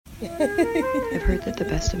I've heard that the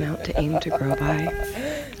best amount to aim to grow by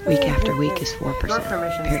week after week is 4%. Your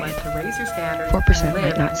permission Period. slip to raise your standards 4% and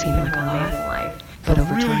might not seem like a lot, life. but You've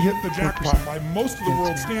over really time, hit the jackpot 4% by most of the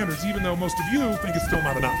world's standards, even though most of you think it's still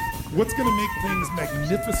not enough. What's going to make things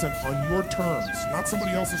magnificent on your terms, not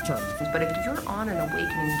somebody else's terms? But if you're on an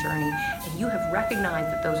awakening journey and you have recognized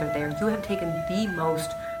that those are there, you have taken the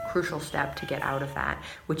most crucial step to get out of that,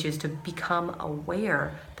 which is to become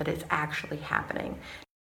aware that it's actually happening.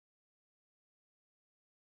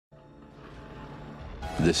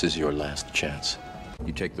 This is your last chance.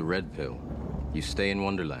 You take the red pill, you stay in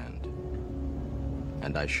Wonderland,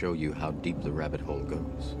 and I show you how deep the rabbit hole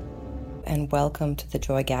goes. And welcome to the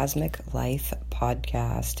Joygasmic Life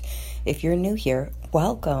podcast. If you're new here,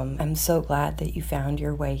 welcome. I'm so glad that you found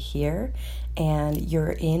your way here and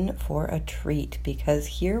you're in for a treat, because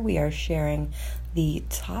here we are sharing the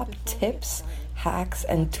top tips, hacks,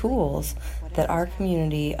 and tools that our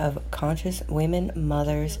community of conscious women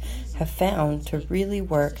mothers have found to really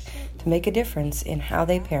work to make a difference in how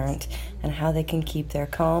they parent and how they can keep their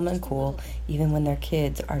calm and cool even when their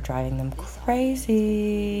kids are driving them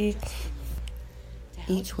crazy.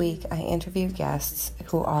 Each week, I interview guests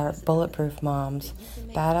who are bulletproof moms,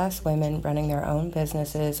 badass women running their own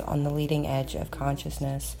businesses on the leading edge of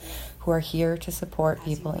consciousness, who are here to support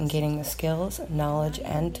people in getting the skills, knowledge,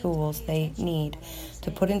 and tools they need to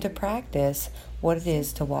put into practice what it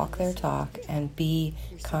is to walk their talk and be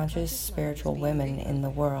conscious spiritual women in the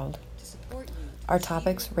world. Our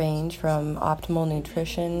topics range from optimal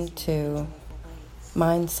nutrition to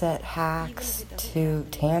mindset hacks to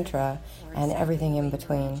tantra and everything in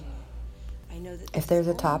between. If there's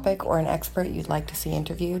a topic or an expert you'd like to see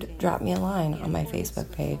interviewed, drop me a line on my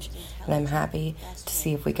Facebook page, and I'm happy to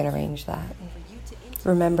see if we can arrange that.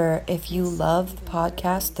 Remember, if you love the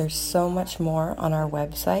podcast, there's so much more on our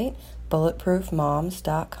website,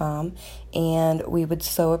 bulletproofmoms.com, and we would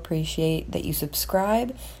so appreciate that you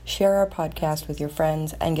subscribe, share our podcast with your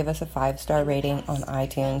friends, and give us a 5-star rating on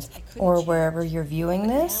iTunes or wherever you're viewing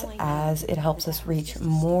this, as it helps us reach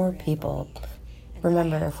more people.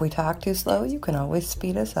 Remember, if we talk too slow, you can always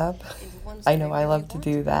speed us up. I know I love to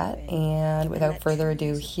do that, and without further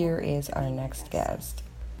ado, here is our next guest.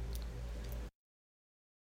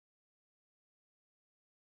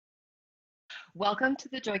 Welcome to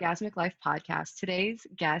the Joygasmic Life podcast. Today's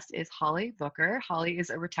guest is Holly Booker. Holly is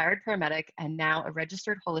a retired paramedic and now a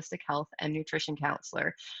registered holistic health and nutrition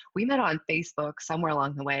counselor. We met on Facebook somewhere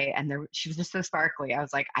along the way, and she was just so sparkly. I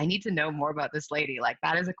was like, I need to know more about this lady. Like,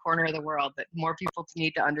 that is a corner of the world that more people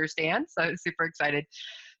need to understand. So I was super excited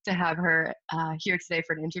to have her here today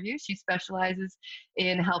for an interview. She specializes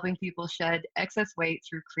in helping people shed excess weight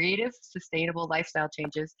through creative, sustainable lifestyle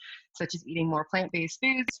changes, such as eating more plant-based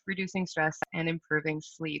foods, reducing stress, and improving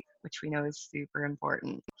sleep, which we know is super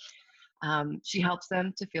important. She helps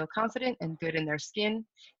them to feel confident and good in their skin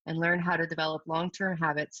and learn how to develop long-term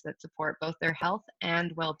habits that support both their health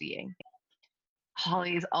and well-being.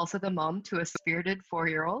 Holly is also the mom to a spirited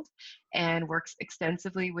 4-year-old and works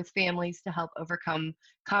extensively with families to help overcome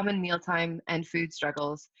common mealtime and food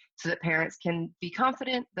struggles so that parents can be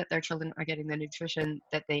confident that their children are getting the nutrition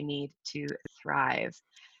that they need to thrive.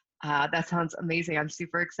 That sounds amazing. I'm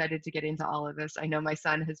super excited to get into all of this. I know my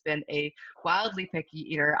son has been a wildly picky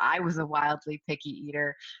eater. I was a wildly picky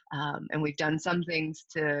eater, and we've done some things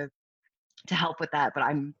to help with that, but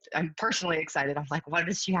I'm personally excited. I'm like, what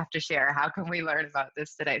does she have to share? How can we learn about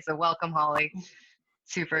this today? So welcome, Holly.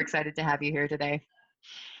 Super excited to have you here today.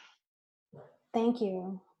 Thank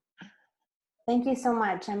you. Thank you so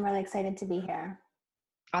much. I'm really excited to be here.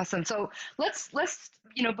 Awesome. So let's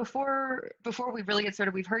before we really get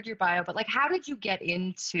started, we've heard your bio, but like, how did you get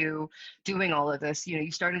into doing all of this? You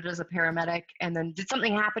started as a paramedic, and then did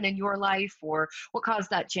something happen in your life, or what caused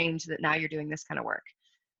that change that now you're doing this kind of work?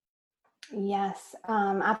 Yes,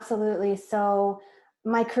 absolutely. So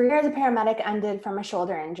my career as a paramedic ended from a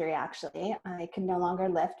shoulder injury, actually. I could no longer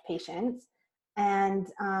lift patients. And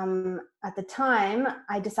at the time,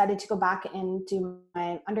 I decided to go back and do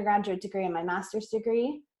my undergraduate degree and my master's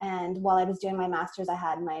degree. And while I was doing my master's, I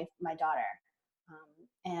had my daughter.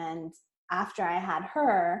 And after I had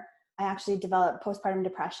her, I actually developed postpartum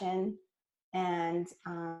depression and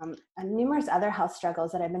numerous other health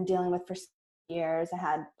struggles that I've been dealing with for years. I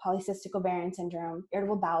had polycystic ovarian syndrome,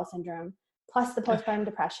 irritable bowel syndrome, plus the postpartum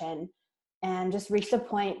depression, and just reached a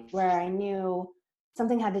point where I knew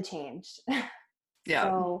something had to change. Yeah.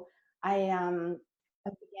 So I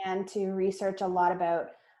began to research a lot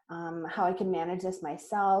about how I could manage this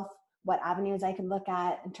myself, what avenues I could look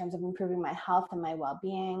at in terms of improving my health and my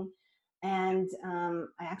well-being. And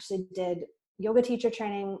I actually did yoga teacher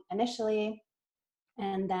training initially,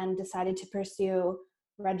 and then decided to pursue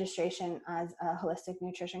registration as a holistic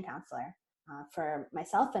nutrition counselor for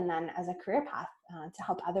myself, and then as a career path to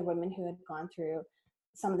help other women who had gone through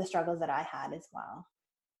some of the struggles that I had as well.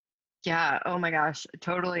 Yeah. Oh my gosh.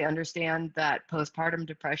 Totally understand that postpartum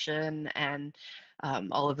depression and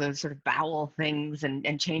all of those sort of bowel things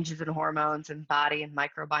and changes in hormones and body and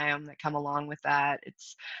microbiome that come along with that. It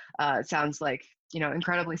sounds like,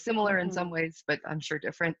 incredibly similar in some ways, but I'm sure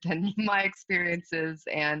different than my experiences,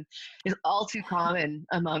 and is all too common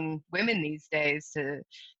among women these days to,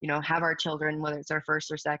 have our children, whether it's our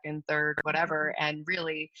first or second, third, whatever, and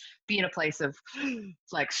really be in a place of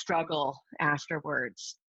like struggle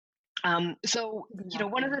afterwards. So,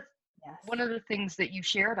 one of the Yes. one of the things that you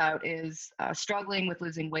share about is struggling with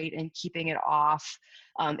losing weight and keeping it off.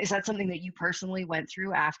 Is that something that you personally went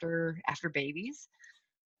through after babies?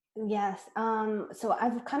 Yes. So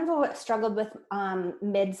I've kind of always struggled with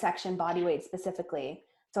midsection body weight specifically,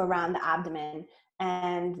 so around the abdomen.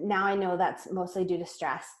 And now I know that's mostly due to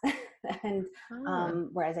stress. And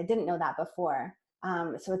whereas I didn't know that before.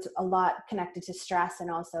 So it's a lot connected to stress and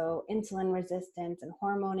also insulin resistance and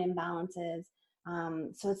hormone imbalances.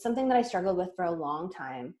 So it's something that I struggled with for a long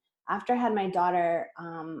time. After I had my daughter,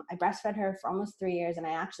 I breastfed her for almost 3 years, and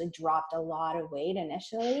I actually dropped a lot of weight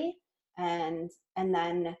initially. And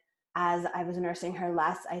then as I was nursing her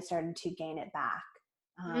less, I started to gain it back.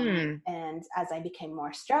 And as I became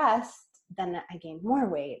more stressed, then I gained more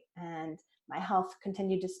weight, and my health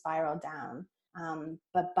continued to spiral down.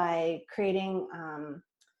 But by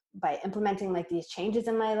implementing like these changes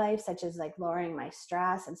in my life, such as like lowering my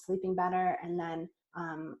stress and sleeping better, and then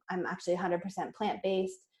I'm actually 100%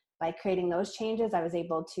 plant-based. By creating those changes, I was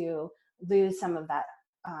able to lose some of that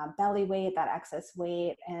belly weight, that excess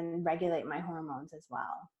weight, and regulate my hormones as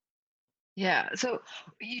well. Yeah. So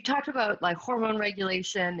you talked about like hormone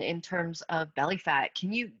regulation in terms of belly fat. Do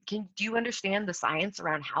you understand the science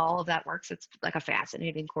around how all of that works? It's like a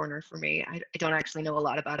fascinating corner for me. I don't actually know a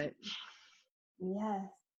lot about it. Yes.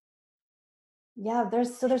 Yeah,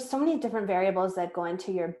 there's so many different variables that go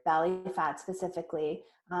into your belly fat specifically,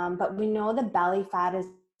 but we know the belly fat is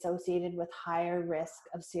associated with higher risk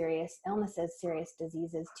of serious illnesses, serious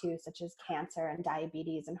diseases too, such as cancer and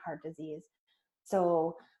diabetes and heart disease.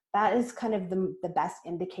 So that is kind of the best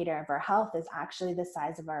indicator of our health, is actually the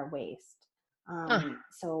size of our waist.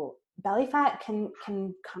 So belly fat can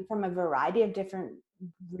come from a variety of different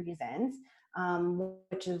reasons,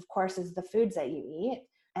 which of course is the foods that you eat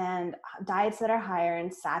and diets that are higher in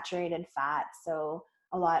saturated fat. So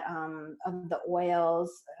a lot of the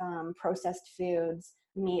oils, processed foods,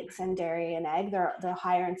 meats and dairy and egg, they're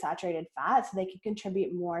higher in saturated fat, so they can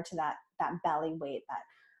contribute more to that belly weight, that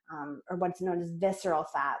or what's known as visceral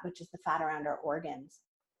fat, which is the fat around our organs,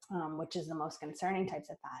 which is the most concerning types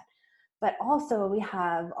of fat. But also we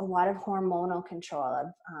have a lot of hormonal control of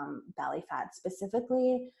belly fat,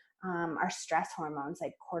 specifically our stress hormones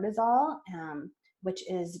like cortisol, which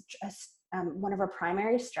is just one of our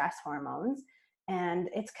primary stress hormones. And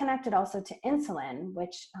it's connected also to insulin,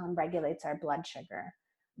 which regulates our blood sugar.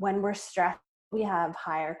 When we're stressed, we have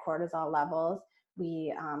higher cortisol levels.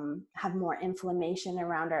 We have more inflammation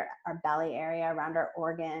around our belly area, around our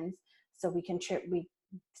organs. So we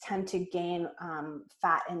tend to gain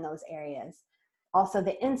fat in those areas. Also,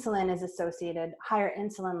 the insulin is associated, higher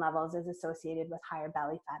insulin levels is associated with higher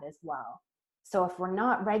belly fat as well. So if we're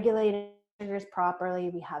not regulating sugars properly,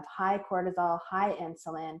 we have high cortisol, high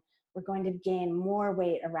insulin, we're going to gain more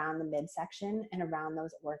weight around the midsection and around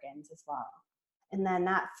those organs as well. And then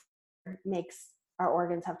that makes our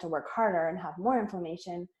organs have to work harder and have more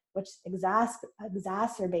inflammation, which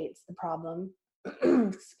exacerbates the problem,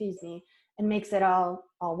 excuse me, and makes it all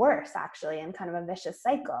worse, actually, and kind of a vicious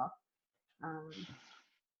cycle.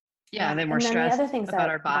 And then we're stressed the other things about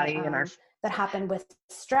our body and our that happen with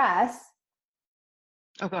stress.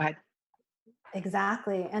 Oh, go ahead.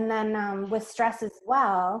 Exactly. And then with stress as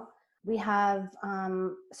well, we have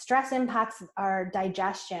stress impacts our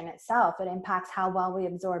digestion itself. It impacts how well we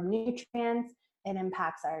absorb nutrients. It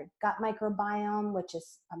impacts our gut microbiome, which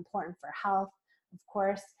is important for health, of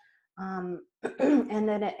course. And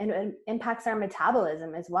then it impacts our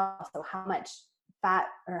metabolism as well. So how much fat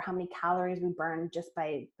or how many calories we burn just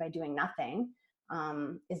by doing nothing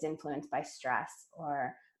is influenced by stress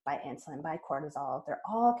or by insulin, by cortisol. They're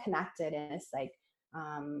all connected in this like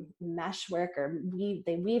meshwork, or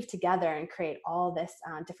they weave together and create all this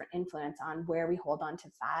different influence on where we hold on to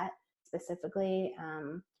fat specifically,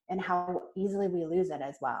 and how easily we lose it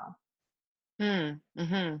as well.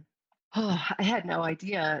 Oh, I had no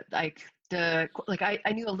idea like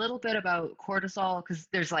I knew a little bit about cortisol because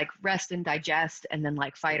there's like rest and digest and then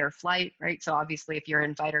like fight or flight, right? So obviously if you're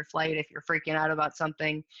in fight or flight, if you're freaking out about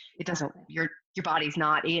something, it doesn't, your body's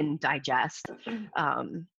not in digest.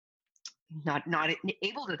 Not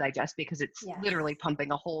able to digest because it's literally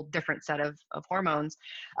pumping a whole different set of hormones.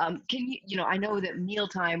 Can you, I know that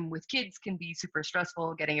mealtime with kids can be super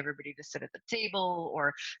stressful, getting everybody to sit at the table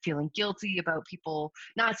or feeling guilty about people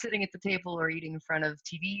not sitting at the table or eating in front of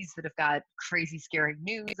TVs that have got crazy scary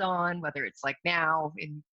news on, whether it's like now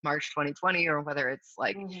in March 2020 or whether it's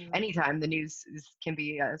like anytime the news can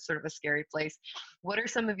be a sort of a scary place. What are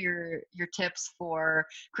some of your tips for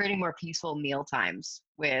creating more peaceful meal times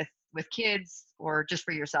with kids or just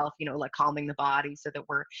for yourself, like calming the body so that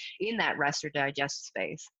we're in that rest or digest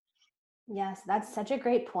space? Yes, that's such a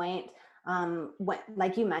great point.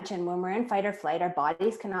 Like you mentioned, when we're in fight or flight, our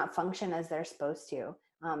bodies cannot function as they're supposed to.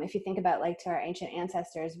 If you think about like to our ancient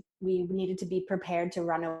ancestors, we needed to be prepared to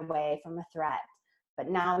run away from a threat. But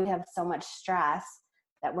now we have so much stress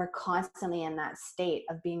that we're constantly in that state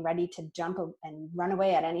of being ready to jump and run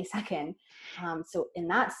away at any second. So in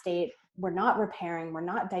that state, we're not repairing, we're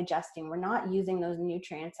not digesting, we're not using those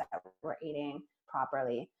nutrients that we're eating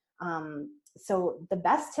properly. So the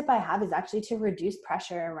best tip I have is actually to reduce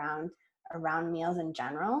pressure around meals in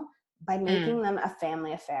general by making them a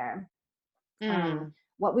family affair.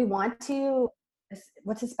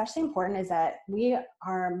 What's especially important is that we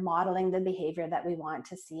are modeling the behavior that we want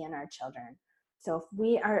to see in our children. So if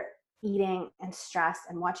we are eating and stressed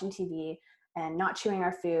and watching TV and not chewing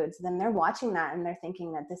our foods, then they're watching that and they're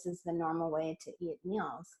thinking that this is the normal way to eat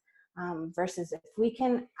meals. Versus if we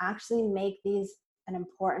can actually make these an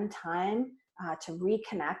important time to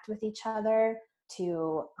reconnect with each other,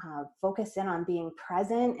 to focus in on being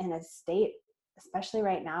present in a state, especially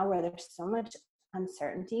right now where there's so much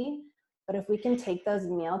uncertainty. But if we can take those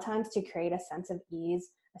meal times to create a sense of ease,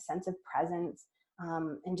 a sense of presence,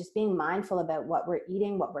 and just being mindful about what we're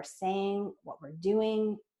eating, what we're saying, what we're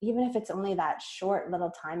doing, even if it's only that short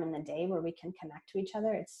little time in the day where we can connect to each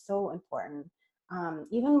other, it's so important.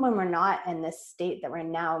 Even when we're not in this state that we're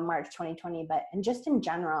in now, March 2020, and just in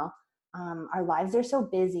general, our lives are so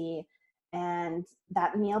busy, and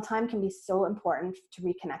that mealtime can be so important to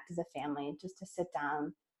reconnect as a family, just to sit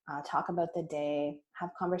down, talk about the day,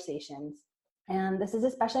 have conversations. And this is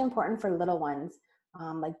especially important for little ones,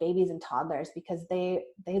 like babies and toddlers, because they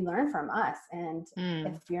learn from us. And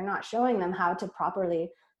if you're not showing them how to properly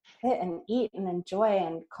sit and eat and enjoy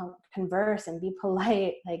and converse and be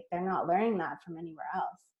polite, like they're not learning that from anywhere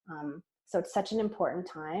else. So it's such an important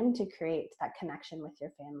time to create that connection with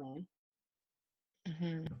your family.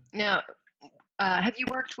 Now, have you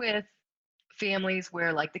worked with families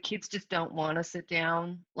where like the kids just don't want to sit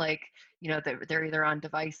down, like they're either on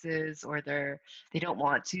devices or they don't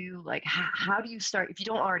want to, like how do you start if you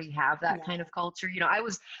don't already have that kind of culture? I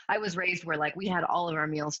was raised where like we had all of our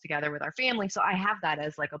meals together with our family, so I have that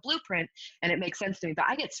as like a blueprint and it makes sense to me, but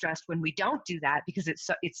I get stressed when we don't do that because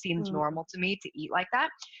it seems normal to me to eat like that.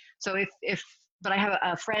 So but I have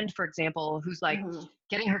a friend, for example, who's like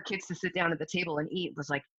getting her kids to sit down at the table and eat was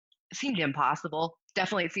like seemed impossible.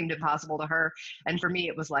 Definitely it seemed impossible to her. And for me,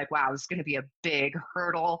 it was like, wow, it's going to be a big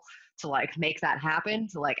hurdle to like make that happen,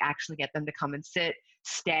 to like actually get them to come and sit,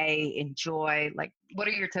 stay, enjoy. Like, what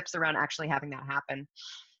are your tips around actually having that happen?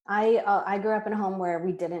 I grew up in a home where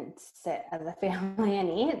we didn't sit as a family and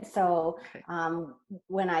eat. So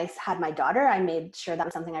when I had my daughter, I made sure that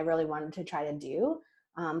was something I really wanted to try to do.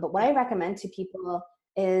 But what I recommend to people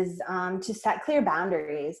is to set clear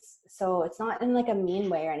boundaries. So it's not in like a mean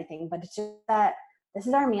way or anything, but it's just that this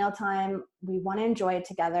is our meal time. We want to enjoy it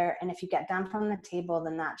together. And if you get down from the table,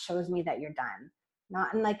 then that shows me that you're done.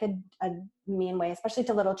 Not in like a mean way, especially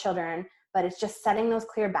to little children, but it's just setting those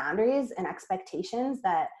clear boundaries and expectations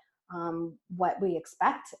that what we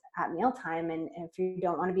expect at mealtime. And if you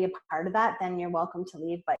don't want to be a part of that, then you're welcome to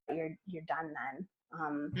leave, but you're done then.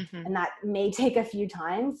 And that may take a few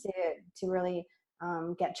times to really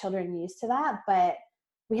get children used to that, but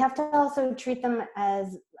we have to also treat them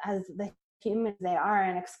as the humans they are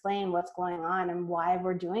and explain what's going on and why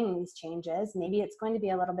we're doing these changes. Maybe it's going to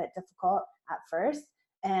be a little bit difficult at first,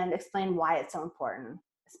 and explain why it's so important.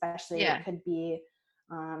 Especially it could be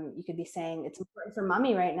you could be saying it's important for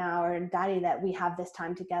mommy right now or daddy that we have this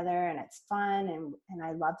time together and it's fun and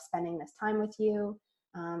I love spending this time with you.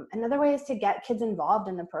 Another way is to get kids involved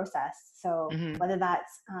in the process. So whether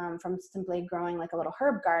that's from simply growing like a little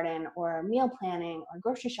herb garden or meal planning or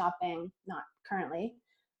grocery shopping, not currently,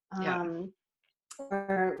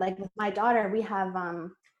 for like with my daughter, we have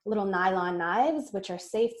little nylon knives, which are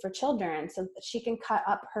safe for children, so that she can cut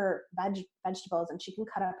up her vegetables and she can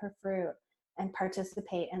cut up her fruit and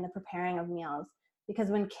participate in the preparing of meals. Because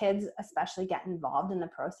when kids especially get involved in the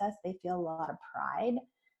process, they feel a lot of pride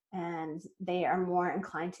and they are more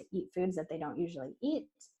inclined to eat foods that they don't usually eat,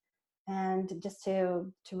 and just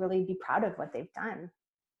to really be proud of what they've done.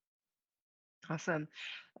 Awesome.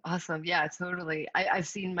 Awesome. Yeah, totally. I've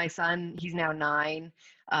seen my son, he's now 9,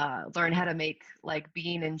 learn how to make like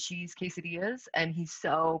bean and cheese quesadillas, and he's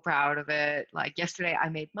so proud of it. Like yesterday I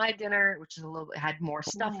made my dinner, which is a little bit, had more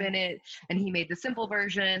stuff in it, and he made the simple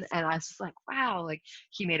version. And I was just like, wow, like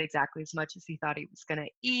he made exactly as much as he thought he was going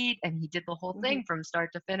to eat. And he did the whole thing from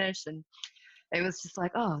start to finish. And it was just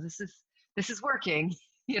like, oh, this is working,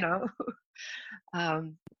 you know?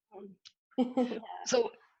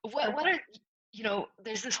 So what are, you know,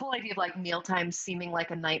 there's this whole idea of like mealtime seeming like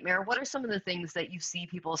a nightmare. What are some of the things that you see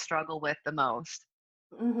people struggle with the most?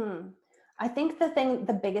 I think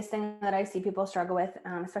the biggest thing that I see people struggle with,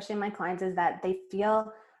 especially my clients, is that they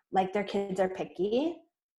feel like their kids are picky,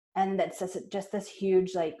 and that's just this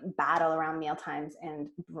huge like battle around meal times and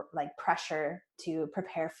like pressure to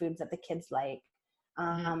prepare foods that the kids like.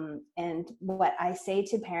 And what I say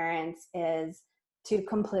to parents is to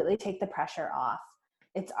completely take the pressure off.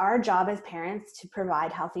 It's our job as parents to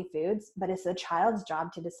provide healthy foods, but it's the child's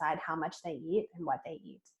job to decide how much they eat and what they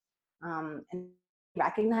eat. And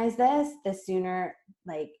recognize this, the sooner,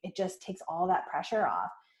 like, it just takes all that pressure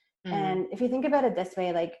off. And if you think about it this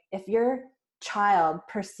way, like if your child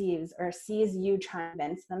perceives or sees you trying to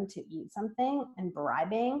convince them to eat something and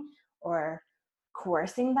bribing or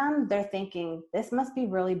coercing them, they're thinking, this must be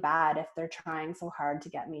really bad if they're trying so hard to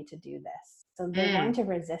get me to do this. So they're going to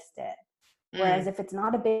resist it. Whereas if it's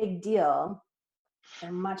not a big deal,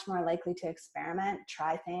 they're much more likely to experiment,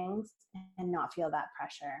 try things, and not feel that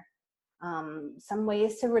pressure. Some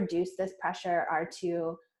ways to reduce this pressure are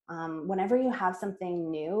to, whenever you have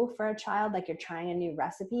something new for a child, like you're trying a new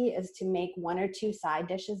recipe, is to make 1 or 2 side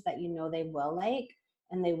dishes that you know they will like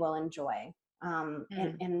and they will enjoy.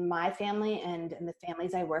 In my family and in the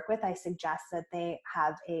families I work with, I suggest that they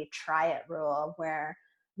have a try it rule where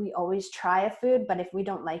we always try a food, but if we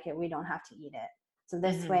don't like it, we don't have to eat it. So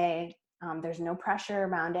this way, there's no pressure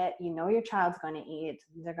around it. You know your child's going to eat.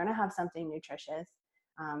 They're going to have something nutritious.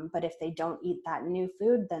 But if they don't eat that new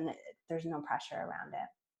food, then there's no pressure around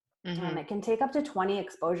it. It can take up to 20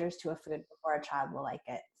 exposures to a food before a child will like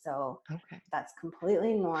it. So that's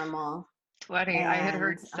completely normal. 20. I had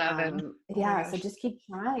heard 7. Yeah, so just keep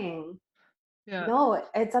trying. Yeah. No,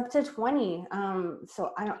 it's up to 20.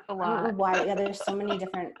 So I don't know why. Yeah, there's so many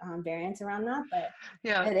different variants around that, but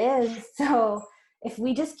it is. So if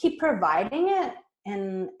we just keep providing it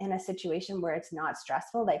in a situation where it's not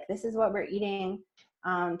stressful, like this is what we're eating,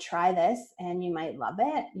 try this, and you might love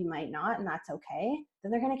it, you might not, and that's okay.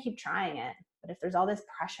 Then they're going to keep trying it. But if there's all this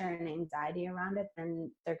pressure and anxiety around it,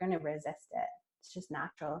 then they're going to resist it. It's just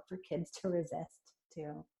natural for kids to resist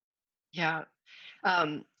too. Yeah.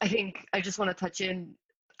 I think I just want to touch in,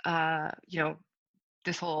 you know,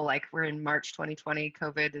 this whole, like, we're in March 2020,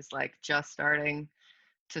 COVID is like just starting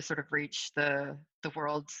to sort of reach the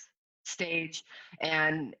world's stage.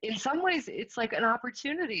 And in some ways it's like an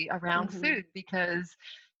opportunity around food, because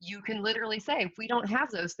you can literally say, if we don't have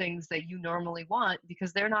those things that you normally want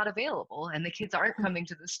because they're not available and the kids aren't coming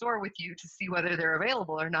to the store with you to see whether they're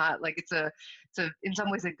available or not, like it's a in some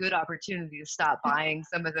ways a good opportunity to stop buying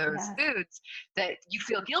some of those foods that you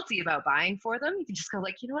feel guilty about buying for them. You can just go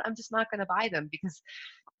like, you know what, I'm just not going to buy them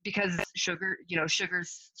because sugar, you know,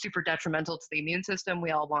 sugar's super detrimental to the immune system. We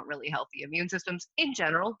all want really healthy immune systems in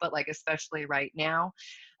general, but like especially right now.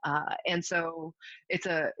 And so it's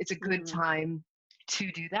a good time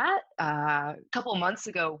to do that. A couple months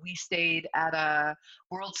ago, we stayed at a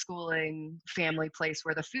world schooling family place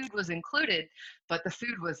where the food was included, but the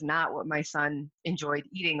food was not what my son enjoyed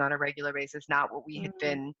eating on a regular basis, not what we had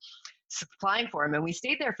been supplying for him. And we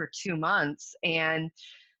stayed there for 2 months, and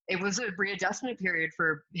it was a readjustment period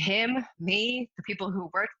for him, me, the people who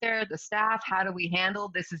worked there, the staff. How do we handle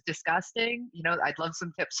this? Is disgusting. You know, I'd love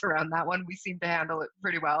some tips around that one. We seem to handle it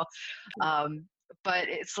pretty well. But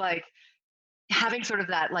it's like having sort of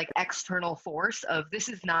that like external force of this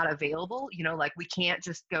is not available, you know, like we can't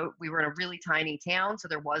just go. We were in a really tiny town, so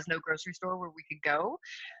there was no grocery store where we could go.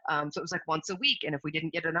 So it was like once a week. And if we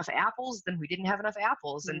didn't get enough apples, then we didn't have enough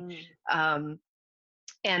apples.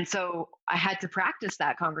 And so I had to practice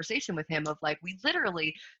that conversation with him of like, we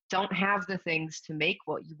literally don't have the things to make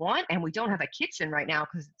what you want. And we don't have a kitchen right now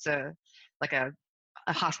because it's a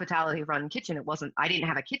hospitality run kitchen. I didn't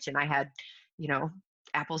have a kitchen. I had, you know,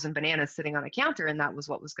 apples and bananas sitting on a counter, and that was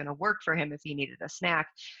what was going to work for him if he needed a snack.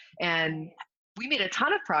 And we made a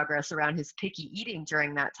ton of progress around his picky eating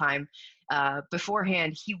during that time.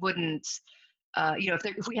 Beforehand, he wouldn't,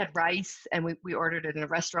 if we had rice and we ordered it in a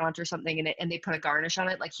restaurant or something, and they put a garnish on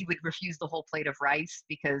it, like he would refuse the whole plate of rice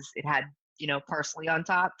because it had, parsley on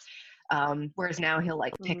top. Whereas now he'll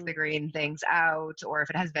like pick the green things out, or if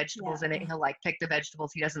it has vegetables in it, he'll like pick the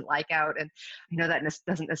vegetables he doesn't like out. And that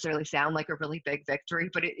doesn't necessarily sound like a really big victory,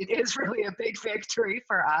 but it is really a big victory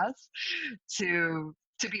for us to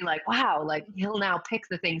be like, wow, like he'll now pick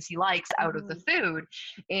the things he likes out of the food.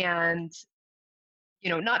 And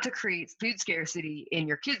not to create food scarcity in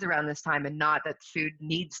your kids around this time, and not that food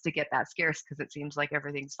needs to get that scarce because it seems like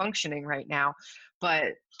everything's functioning right now,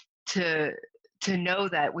 but to know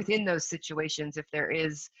that within those situations, if there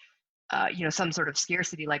is, some sort of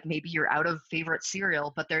scarcity, like maybe you're out of favorite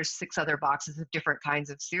cereal, but there's 6 other boxes of different kinds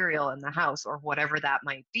of cereal in the house, or whatever that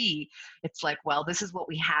might be, it's like, well, this is what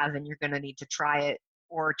we have, and you're going to need to try it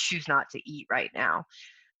or choose not to eat right now.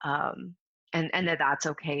 And that's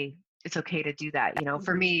okay. It's okay to do that.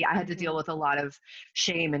 For me, I had to deal with a lot of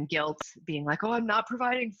shame and guilt, being like, oh, I'm not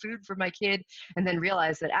providing food for my kid. And then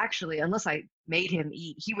realize that actually, unless I made him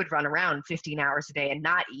eat, he would run around 15 hours a day and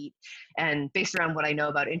not eat. And based around what I know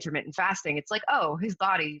about intermittent fasting, it's like, oh, his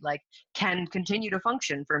body like can continue to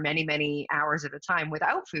function for many, many hours at a time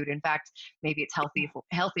without food. In fact, maybe it's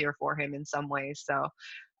healthier for him in some ways. So,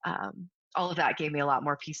 all of that gave me a lot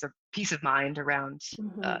more peace of mind around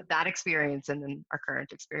that experience, and then our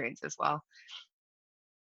current experience as well.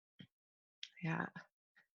 Yeah.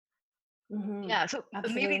 Yeah. So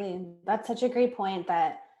Absolutely. maybe That's such a great point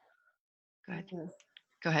that.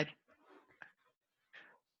 Go ahead.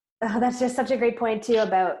 That's just such a great point too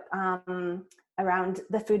about around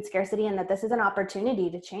the food scarcity, and that this is an opportunity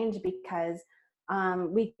to change, because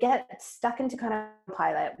we get stuck into kind of a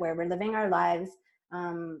pilot where we're living our lives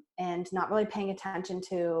and not really paying attention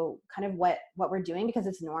to kind of what we're doing because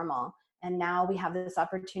it's normal. And now we have this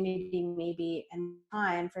opportunity, maybe in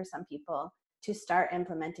time for some people, to start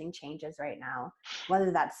implementing changes right now, whether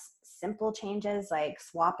that's simple changes like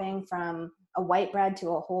swapping from a white bread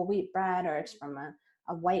to a whole wheat bread, or it's from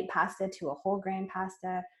a white pasta to a whole grain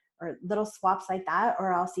pasta, or little swaps like that,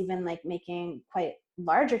 or else even like making quite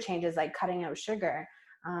larger changes like cutting out sugar.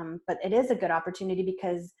 But it is a good opportunity,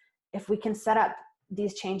 because if we can set up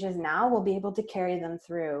these changes now, we'll be able to carry them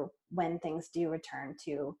through when things do return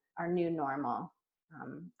to our new normal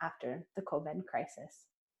after the COVID crisis.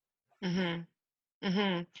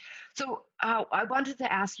 So I wanted to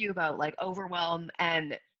ask you about like overwhelm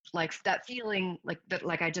and like that feeling like that,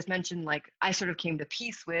 like I just mentioned, like I sort of came to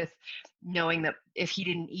peace with knowing that if he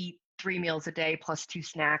didn't eat 3 meals a day plus 2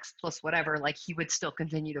 snacks plus whatever, like he would still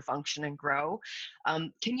continue to function and grow.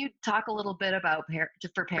 Can you talk a little bit about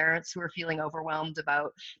for parents who are feeling overwhelmed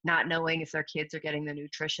about not knowing if their kids are getting the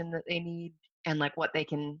nutrition that they need, and like what they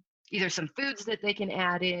can, either some foods that they can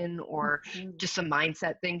add in, or just some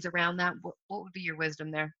mindset things around that? What would be your wisdom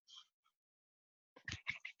there?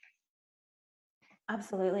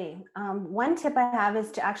 Absolutely. One tip I have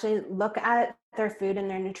is to actually look at their food and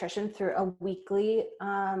their nutrition through a weekly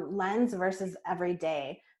lens versus every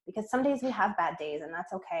day, because some days we have bad days and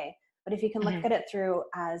that's okay. But if you can look at it through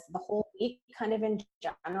as the whole week, kind of in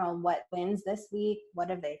general, what wins this week, what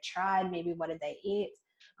have they tried, maybe what did they eat?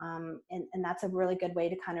 And that's a really good way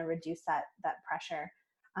to kind of reduce that pressure.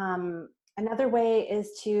 Another way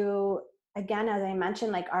is to, again, as I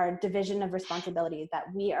mentioned, like our division of responsibility, that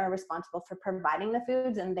we are responsible for providing the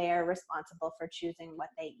foods and they are responsible for choosing what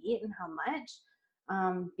they eat and how much,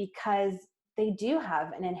 because they do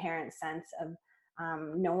have an inherent sense of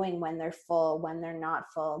knowing when they're full, when they're not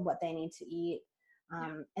full, what they need to eat,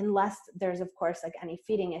 unless there's, of course, like any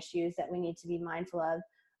feeding issues that we need to be mindful of,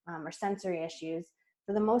 or sensory issues.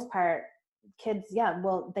 For the most part, kids,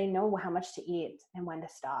 they know how much to eat and when to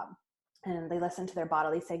stop, and they listen to their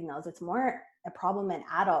bodily signals. It's more a problem in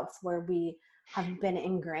adults, where we have been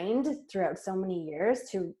ingrained throughout so many years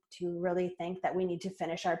to really think that we need to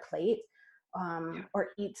finish our plate or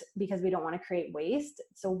eat because we don't want to create waste.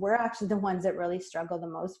 So we're actually the ones that really struggle the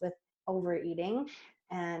most with overeating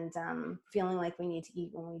and feeling like we need to eat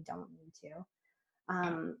when we don't need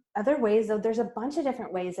to. Other ways, though, there's a bunch of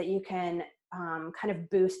different ways that you can kind of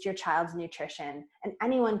boost your child's nutrition, and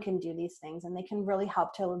anyone can do these things, and they can really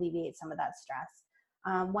help to alleviate some of that stress.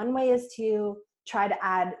 One way is to try to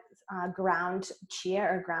add ground chia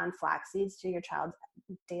or ground flax seeds to your child's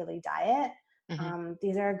daily diet.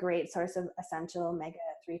 These are a great source of essential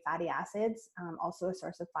omega-3 fatty acids, also a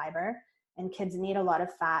source of fiber, and kids need a lot of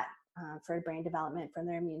fat for brain development, for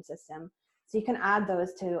their immune system. So you can add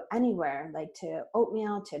those to anywhere, like to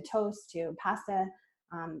oatmeal, to toast, to pasta,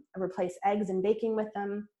 replace eggs and baking with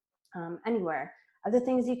them, anywhere. Other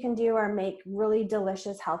things you can do are make really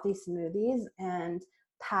delicious, healthy smoothies and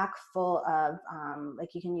pack full of,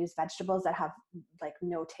 like you can use vegetables that have like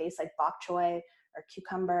no taste, like bok choy or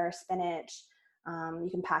cucumber, spinach. You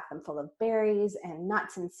can pack them full of berries and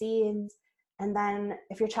nuts and seeds. And then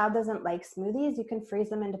if your child doesn't like smoothies, you can freeze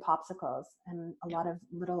them into popsicles. And a lot of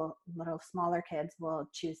little smaller kids will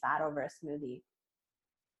choose that over a smoothie.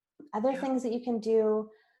 Other things that you can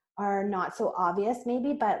do are not so obvious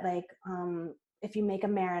maybe, but like if you make a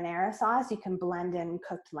marinara sauce, you can blend in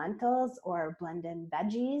cooked lentils or blend in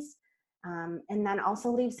veggies. And then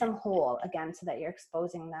also leave some whole, again, so that you're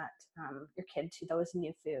exposing that your kid to those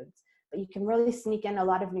new foods. But you can really sneak in a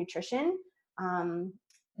lot of nutrition.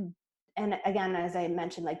 And again, as I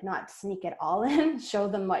mentioned, like not sneak it all in, show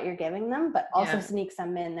them what you're giving them, but also sneak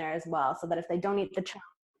some in there as well, so that if they don't eat the chunk,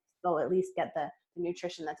 they'll at least get the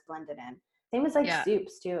nutrition that's blended in. Same as like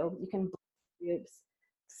soups too. You can blend soups.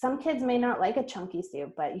 Some kids may not like a chunky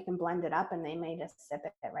soup, but you can blend it up and they may just sip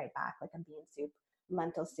it right back, like a bean soup,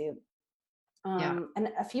 lentil soup. And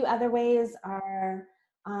a few other ways are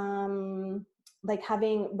like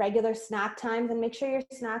having regular snack times, and make sure your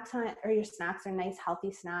snack time or your snacks are nice,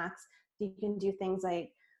 healthy snacks. You can do things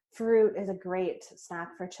like fruit is a great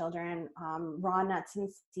snack for children, raw nuts and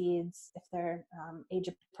seeds if they're age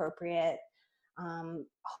appropriate,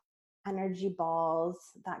 energy balls,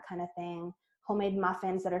 that kind of thing. Homemade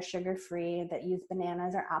muffins that are sugar-free that use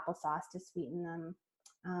bananas or applesauce to sweeten them.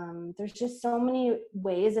 There's just so many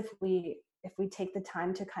ways if we take the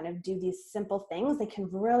time to kind of do these simple things, they can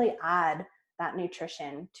really add that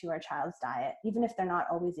nutrition to our child's diet. Even if they're not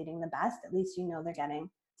always eating the best, at least you know they're getting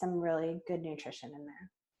some really good nutrition in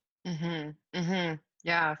there.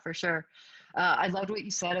 Yeah, for sure. I loved what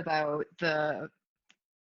you said about the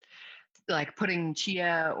like putting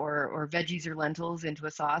chia or veggies or lentils into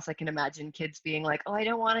a sauce. I can imagine kids being like, oh, I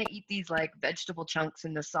don't want to eat these like vegetable chunks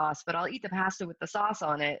in the sauce, but I'll eat the pasta with the sauce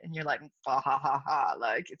on it. And you're like, ha ha ha ha,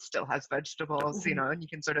 like it still has vegetables, you know, and you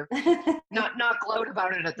can sort of not gloat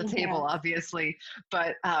about it at the table, obviously,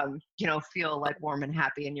 but you know, feel like warm and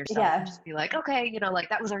happy in yourself and just be like, okay, you know, like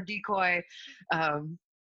that was our decoy.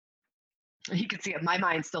 You can see it. My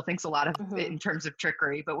mind still thinks a lot of it in terms of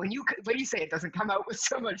trickery, but when you say it doesn't come out with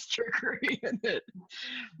so much trickery in it.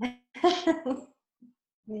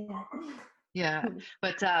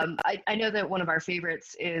 But I know that one of our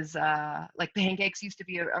favorites is like pancakes used to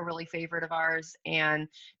be a really favorite of ours, and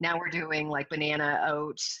now we're doing like banana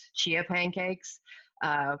oat chia pancakes,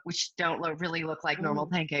 which don't really look like normal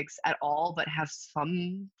pancakes at all, but have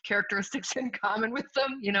some characteristics in common with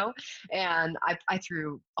them, you know. And I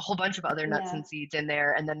threw a whole bunch of other nuts and seeds in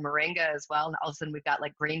there, and then moringa as well. And all of a sudden we've got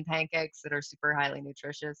like green pancakes that are super highly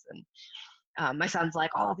nutritious. And my son's like,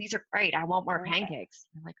 oh, these are great, I want more pancakes.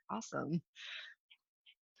 I'm like, awesome.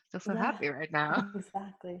 Feel so happy right now.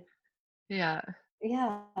 Exactly. Yeah,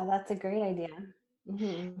 that's a great idea.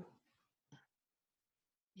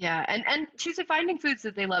 Yeah, and choosing finding foods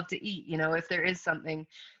that they love to eat. You know, if there is something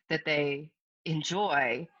that they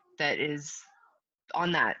enjoy that is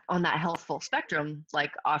on that healthful spectrum,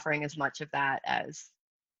 like offering as much of that as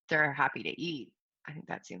they're happy to eat. I think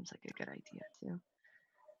that seems like a good idea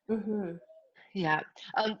too. Yeah.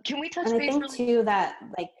 Can we touch base? And I think too that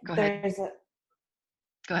like there's a.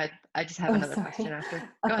 Go ahead. I just have another question after.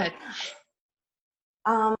 Go ahead.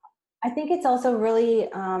 I think it's also really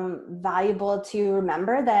valuable to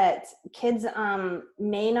remember that kids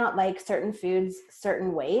may not like certain foods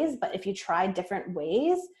certain ways, but if you try different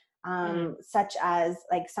ways, such as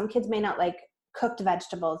like some kids may not like cooked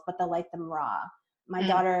vegetables, but they'll like them raw. My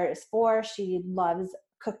daughter is 4. She loves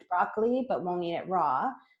cooked broccoli, but won't eat it raw.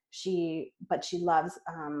 But she loves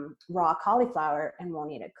raw cauliflower and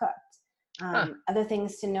won't eat it cooked. Other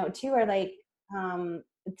things to note too are like,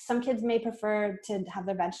 some kids may prefer to have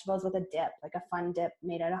their vegetables with a dip, like a fun dip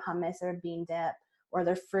made out of hummus or a bean dip, or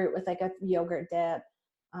their fruit with like a yogurt dip.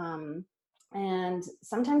 And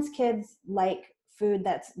sometimes kids like food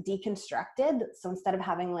that's deconstructed. So instead of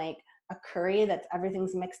having like a curry that's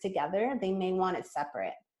everything's mixed together, they may want it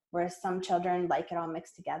separate, whereas some children like it all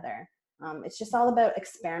mixed together. It's just all about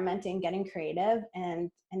experimenting, getting creative,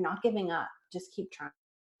 and not giving up. Just keep trying,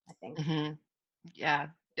 I think. Yeah.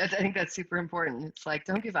 I think that's super important. It's like,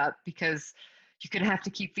 don't give up, because you're going to have to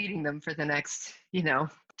keep feeding them for the next, you know,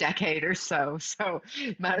 decade or so. So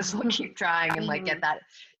you might as well keep trying and like get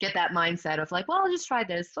that mindset of like, well, I'll just try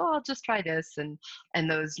this. Oh, I'll just try this. And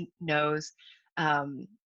those no's.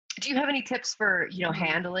 Do you have any tips for, you know,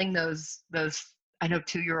 handling those I know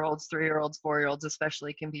 2-year-olds, 3-year-olds, 4-year-olds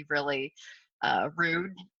especially can be really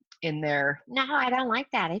rude in their, no, I don't like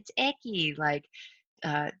that. It's icky. Like,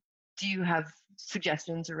 do you have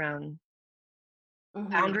suggestions around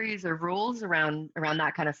Mhm. boundaries or rules around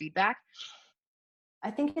that kind of feedback? I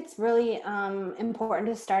think it's really important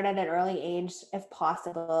to start at an early age, if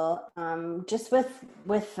possible, just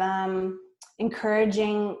with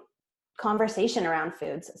encouraging conversation around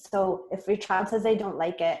foods. So if your child says they don't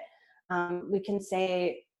like it, we can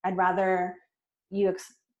say, "I'd rather you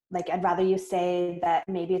I'd rather you say that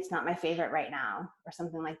maybe it's not my favorite right now," or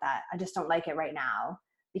something like that. "I just don't like it right now,"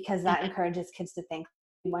 because that Mhm. encourages kids to think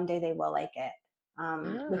one day they will like it,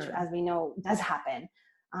 which, Ah, as we know, does happen.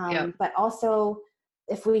 yeah. But also,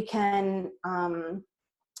 if we can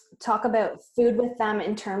talk about food with them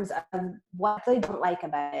in terms of what they don't like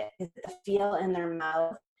about it. Is it the feel in their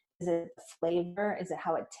mouth? Is it the flavor? Is it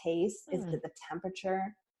how it tastes? Is Hmm. it the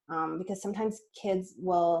temperature? Because sometimes kids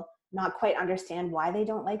will not quite understand why they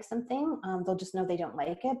don't like something. They'll just know they don't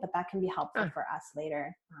like it, but that can be helpful Ah, for us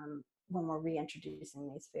later when we're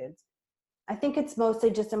reintroducing these foods. I think it's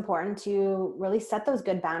mostly just important to really set those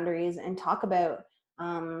good boundaries and talk about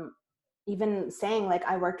um, even saying, like,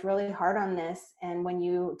 I worked really hard on this, and when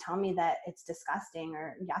you tell me that it's disgusting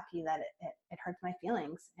or yucky, that it hurts my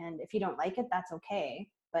feelings. And if you don't like it, that's okay,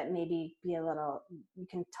 but maybe be a little, you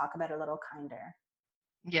can talk about it a little kinder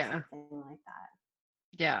or yeah. something like that.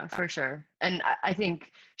 Yeah, for sure. And I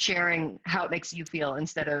think sharing how it makes you feel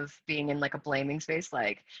instead of being in like a blaming space,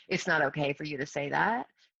 like it's not okay for you to say that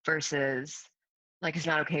versus like it's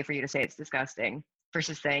not okay for you to say it's disgusting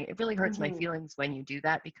versus saying it really hurts my Hmm. feelings when you do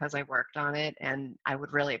that because I worked on it and I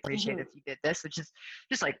would really appreciate Hmm. if you did this, which is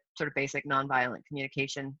just like sort of basic nonviolent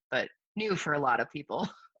communication, but new for a lot of people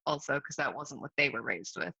also because that wasn't what they were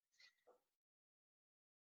raised with.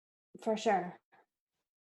 For sure.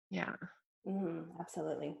 Yeah.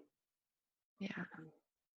 Absolutely. Yeah.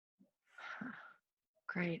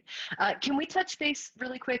 Great. Can we touch base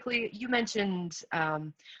really quickly? You mentioned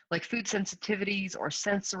like food sensitivities or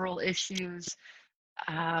sensorial issues.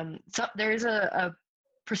 So there is a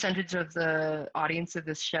percentage of the audience of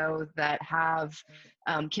this show that have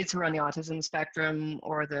kids who are on the autism spectrum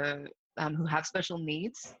or the who have special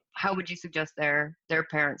needs. How would you suggest their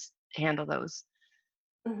parents handle those?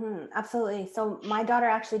 Absolutely. So my daughter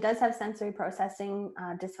actually does have sensory processing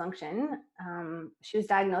dysfunction. She was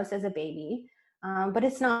diagnosed as a baby, but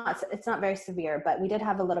it's not very severe. But we did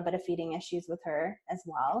have a little bit of feeding issues with her as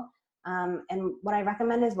well. And what I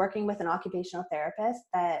recommend is working with an occupational therapist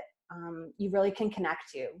that you really can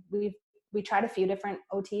connect to. We tried a few different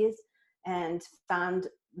OTs and found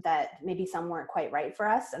that maybe some weren't quite right for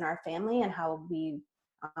us and our family and how we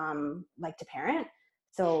like to parent.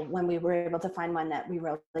 So when we were able to find one that we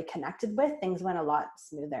really connected with, things went a lot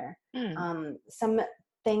smoother. Hmm. Some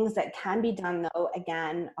things that can be done, though,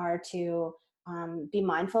 again, are to be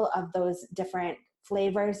mindful of those different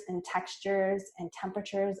flavors and textures and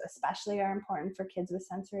temperatures, especially, are important for kids with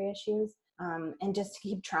sensory issues, and just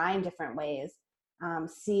keep trying different ways.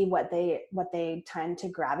 See what they tend to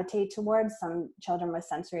gravitate towards. Some children with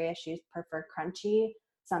sensory issues prefer crunchy.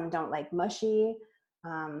 Some don't like mushy.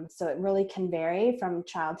 So it really can vary from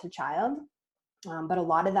child to child. But a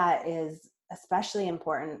lot of that is especially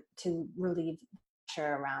important to relieve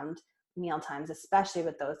pressure around meal times, especially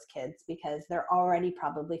with those kids, because they're already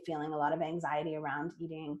probably feeling a lot of anxiety around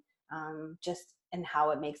eating, just and how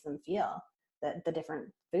it makes them feel, the different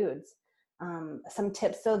foods. Some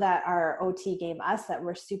tips, though, that our OT gave us that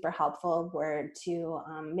were super helpful were to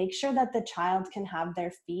make sure that the child can have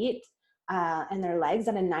their feet and their legs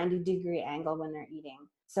at a 90-degree angle when they're eating.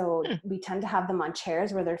 So Hmm. we tend to have them on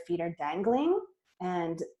chairs where their feet are dangling.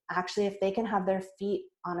 And actually, if they can have their feet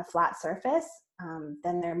on a flat surface,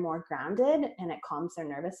 then they're more grounded and it calms their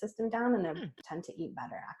nervous system down and they Hmm. tend to eat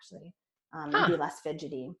better, actually, and Huh. be less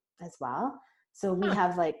fidgety as well. So we Huh.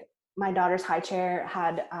 have, like, my daughter's high chair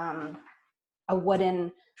had a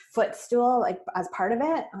wooden footstool, like, as part of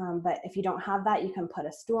it. But if you don't have that, you can put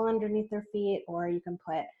a stool underneath their feet, or you can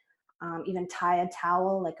put even tie a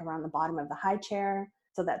towel like around the bottom of the high chair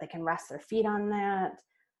so that they can rest their feet on that.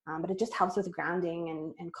 But it just helps with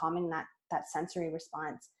grounding and calming that sensory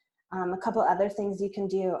response. A couple other things you can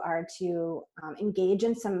do are to engage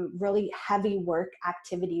in some really heavy work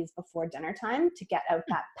activities before dinner time to get out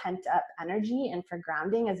that pent up energy and for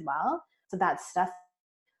grounding as well. So that's stuff,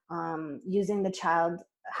 using the child,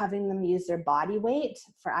 having them use their body weight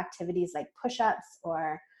for activities like push-ups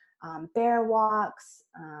or bear walks,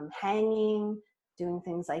 hanging, doing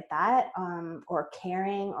things like that, or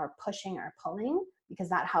carrying or pushing or pulling, because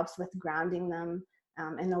that helps with grounding them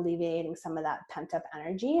and alleviating some of that pent up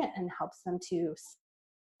energy, and helps them to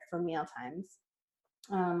for meal times.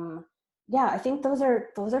 Yeah, I think those are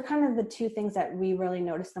kind of the two things that we really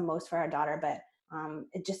notice the most for our daughter. But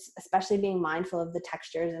it just, especially being mindful of the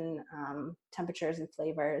textures and temperatures and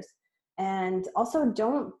flavors, and also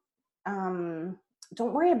don't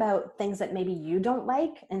worry about things that maybe you don't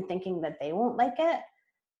like and thinking that they won't like it.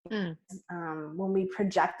 When we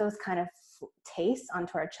project those kind of tastes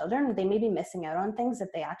onto our children, they may be missing out on things that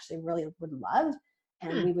they actually really would love,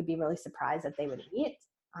 and we would be really surprised that they would eat.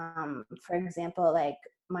 For example, like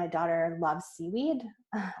my daughter loves seaweed.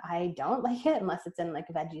 I don't like it unless it's in like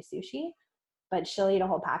veggie sushi, but she'll eat a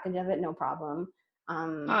whole package of it, no problem.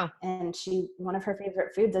 And one of her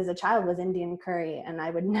favorite foods as a child was Indian curry, and I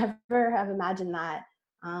would never have imagined that.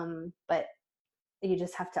 But you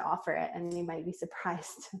just have to offer it, and you might be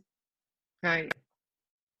surprised. Right.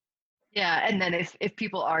 Yeah. And then if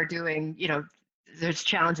people are doing, there's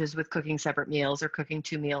challenges with cooking separate meals or cooking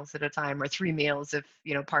 2 meals at a time or 3 meals if,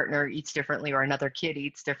 partner eats differently or another kid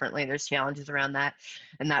eats differently. There's challenges around that.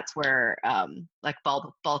 And that's where like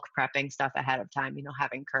bulk prepping stuff ahead of time,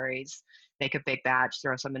 having curries, make a big batch,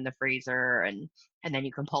 throw some in the freezer, and then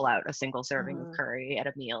you can pull out a single serving of curry at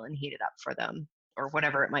a meal and heat it up for them, or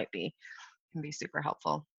whatever it might be, can be super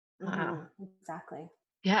helpful. Exactly.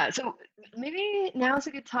 Yeah. So maybe now is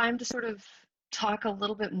a good time to sort of talk a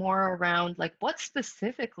little bit more around like what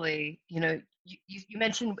specifically, you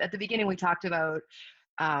mentioned at the beginning, we talked about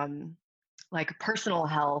like personal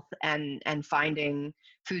health and finding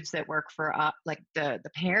foods that work for like the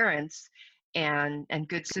parents and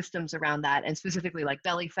good systems around that, and specifically like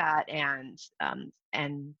belly fat and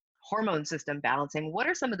hormone system balancing. What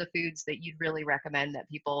are some of the foods that you'd really recommend that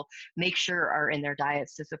people make sure are in their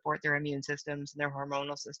diets to support their immune systems and their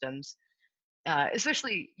hormonal systems?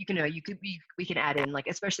 Especially, we can add in, like,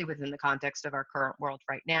 especially within the context of our current world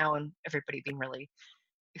right now and everybody being really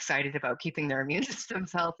excited about keeping their immune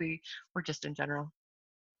systems healthy, or just in general.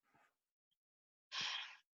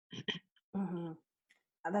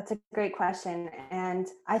 That's a great question. And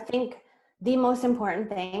I think the most important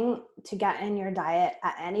thing to get in your diet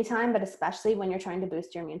at any time, but especially when you're trying to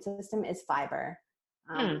boost your immune system, is fiber.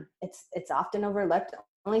 It's often overlooked.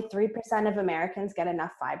 Only 3% of Americans get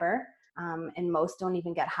enough fiber, and most don't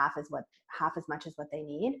even get half as much as what they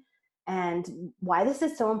need. And why this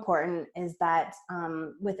is so important is that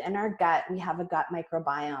within our gut, we have a gut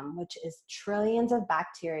microbiome, which is trillions of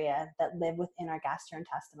bacteria that live within our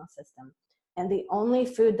gastrointestinal system. And the only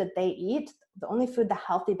food that they eat, the only food the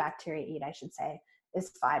healthy bacteria eat, I should say,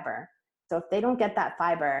 is fiber. So if they don't get that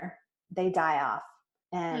fiber, they die off.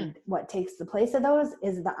 And what takes the place of those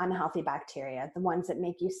is the unhealthy bacteria, the ones that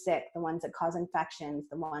make you sick, the ones that cause infections,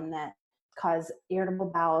 the one that cause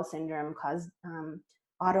irritable bowel syndrome, cause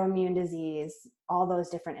autoimmune disease, all those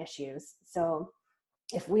different issues. So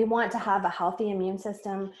if we want to have a healthy immune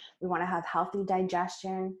system, we want to have healthy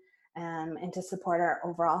digestion, and to support our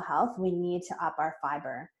overall health, we need to up our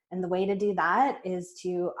fiber. And the way to do that is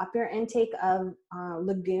to up your intake of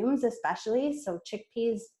legumes, especially. So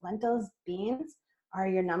chickpeas, lentils, beans are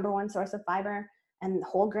your number one source of fiber, and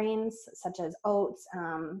whole grains such as oats,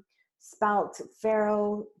 spelt,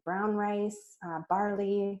 farro, brown rice,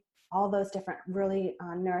 barley, all those different really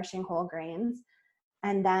nourishing whole grains.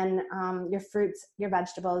 And then your fruits, your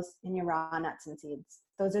vegetables, and your raw nuts and seeds.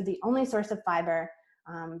 Those are the only source of fiber.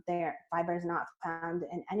 Fiber is not found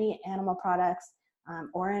in any animal products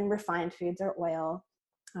or in refined foods or oil.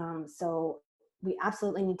 So we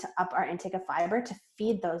absolutely need to up our intake of fiber to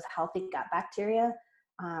feed those healthy gut bacteria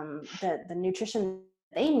the nutrition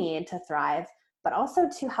they need to thrive, but also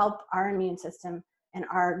to help our immune system and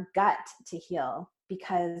our gut to heal.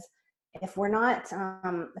 Because if we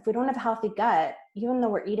don't have a healthy gut, even though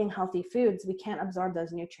we're eating healthy foods, we can't absorb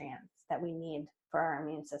those nutrients that we need for our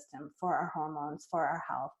immune system, for our hormones, for our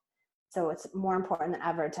health. So it's more important than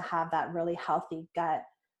ever to have that really healthy gut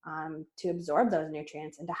to absorb those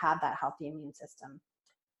nutrients and to have that healthy immune system.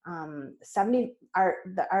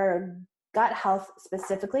 Our gut health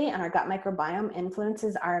specifically and our gut microbiome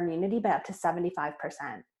influences our immunity by up to 75%.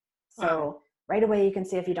 So right away, you can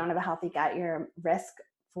see if you don't have a healthy gut, your risk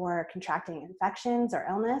for contracting infections or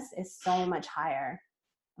illness is so much higher.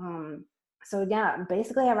 So yeah,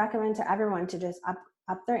 basically I recommend to everyone to just up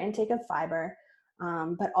their intake of fiber,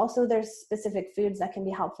 but also there's specific foods that can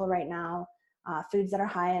be helpful right now, foods that are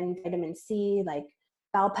high in vitamin C, like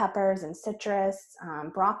bell peppers and citrus,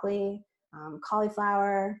 broccoli,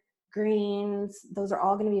 cauliflower, greens. Those are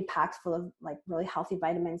all going to be packed full of like really healthy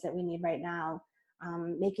vitamins that we need right now.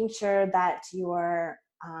 Making sure that you're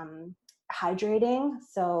hydrating,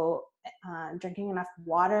 so drinking enough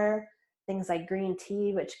water, things like green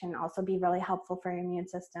tea, which can also be really helpful for your immune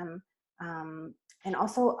system. And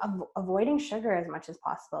also avoiding sugar as much as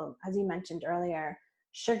possible. As you mentioned earlier,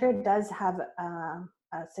 sugar does have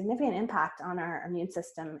a significant impact on our immune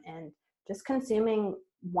system, and just consuming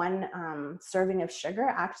one serving of sugar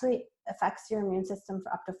actually affects your immune system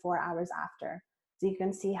for up to 4 hours after. So you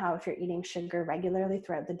can see how if you're eating sugar regularly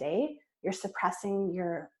throughout the day, you're suppressing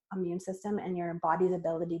your immune system and your body's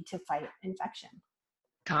ability to fight infection.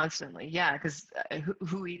 Constantly, yeah, because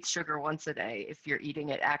who eats sugar once a day? If you're eating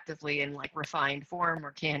it actively in like refined form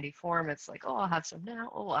or candy form, it's like, oh, I'll have some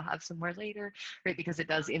now, oh, I'll have some more later, right? Because it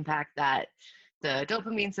does impact the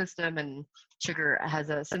dopamine system, and sugar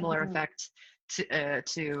has a similar effect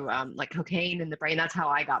to like cocaine in the brain. That's how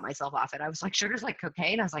I got myself off it. I was like, sugar's like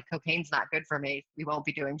cocaine. I was like, cocaine's not good for me. We won't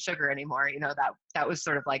be doing sugar anymore. That was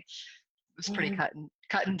sort of like, it was pretty cut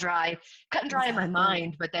and dry in my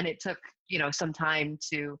mind. But then it took, some time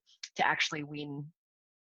to actually wean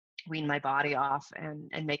my body off and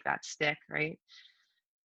make that stick, right?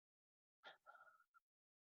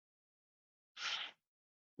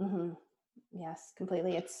 Yes,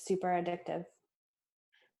 completely. It's super addictive.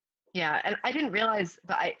 Yeah, and I didn't realize,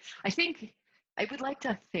 but I think I would like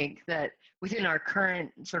to think that within our current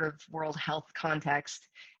sort of world health context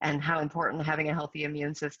and how important having a healthy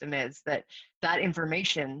immune system is, that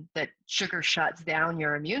information that sugar shuts down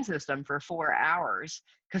your immune system for 4 hours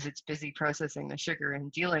because it's busy processing the sugar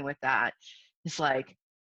and dealing with that, is like,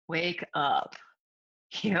 wake up,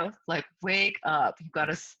 like wake up. You've got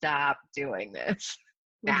to stop doing this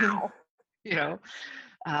now,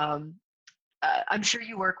 I'm sure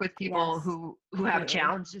you work with people who have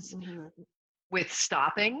challenges with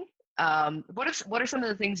stopping. What are some of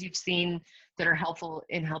the things you've seen that are helpful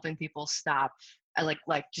in helping people stop?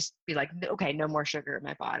 Like just be like, okay, no more sugar in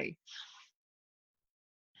my body.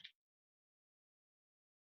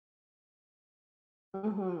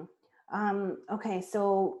 Okay,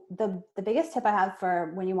 so the biggest tip I have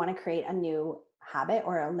for when you want to create a new habit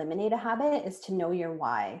or eliminate a habit is to know your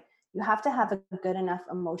why. You have to have a good enough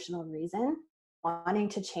emotional reason wanting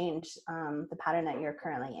to change the pattern that you're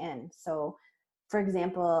currently in. So, for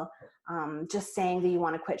example, just saying that you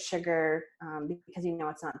want to quit sugar because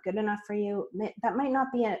it's not good enough for you, that might not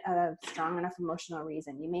be a strong enough emotional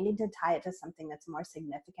reason. You may need to tie it to something that's more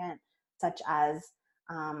significant, such as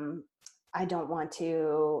I don't want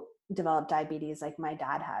to develop diabetes like my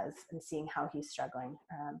dad has, and seeing how he's struggling,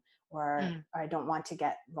 or I don't want to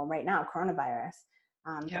get, right now, coronavirus.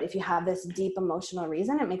 But if you have this deep emotional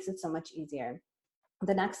reason, it makes it so much easier.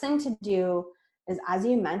 The next thing to do is, as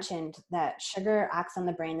you mentioned, that sugar acts on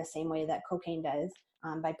the brain the same way that cocaine does,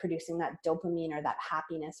 by producing that dopamine or that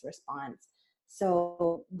happiness response.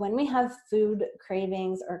 So when we have food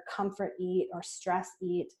cravings or comfort eat or stress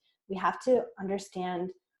eat, we have to understand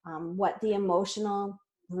what the emotional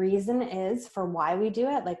reason is for why we do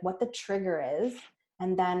it, like what the trigger is,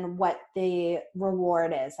 and then what the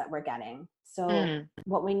reward is that we're getting. So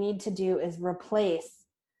what we need to do is replace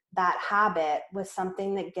that habit with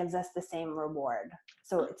something that gives us the same reward.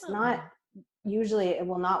 So it's not, usually it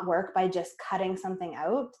will not work by just cutting something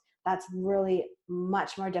out. That's really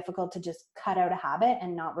much more difficult to just cut out a habit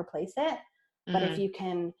and not replace it. But if you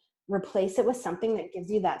can replace it with something that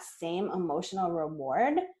gives you that same emotional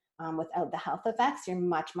reward without the health effects, you're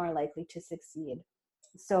much more likely to succeed.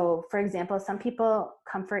 So for example, some people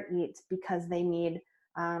comfort eat because they need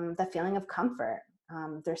the feeling of comfort.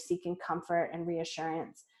 They're seeking comfort and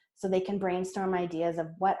reassurance. So they can brainstorm ideas of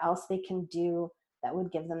what else they can do that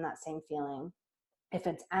would give them that same feeling. If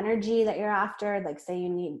it's energy that you're after, like say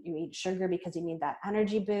you eat sugar because you need that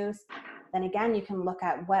energy boost, then again, you can look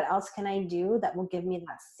at what else can I do that will give me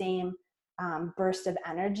that same burst of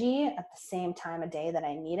energy at the same time of day that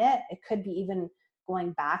I need it. It could be even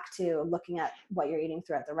going back to looking at what you're eating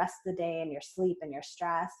throughout the rest of the day and your sleep and your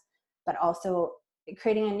stress, but also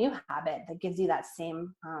creating a new habit that gives you that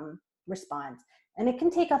same response. And it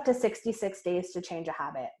can take up to 66 days to change a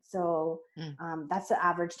habit. So that's the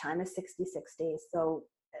average time, is 66 days. So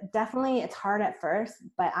definitely it's hard at first,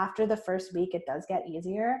 but after the first week, it does get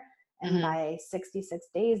easier. And by 66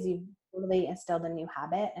 days, you've really instilled a new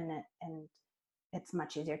habit, and it's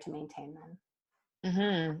much easier to maintain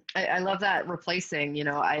then. I love that replacing.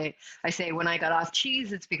 I say when I got off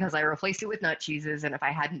cheese, it's because I replaced it with nut cheeses. And if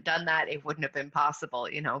I hadn't done that, it wouldn't have been possible,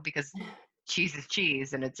 because cheese is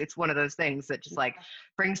cheese, and it's one of those things that just like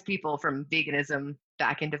brings people from veganism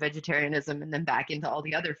back into vegetarianism and then back into all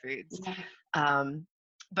the other foods.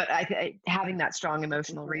 But having that strong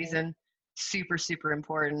emotional reason, super, super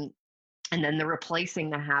important. And then the replacing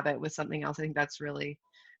the habit with something else, I think that's really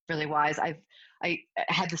really wise. I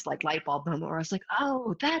had this like light bulb moment where I was like,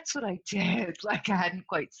 oh, that's what I did. Like I hadn't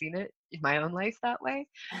quite seen it in my own life that way.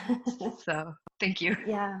 So thank you.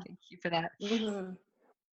 Yeah. Thank you for that. Mm-hmm.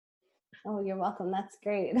 Oh, you're welcome. That's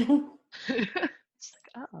great. It's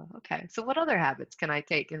like, oh, okay. So what other habits can I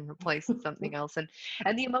take and replace with something else? And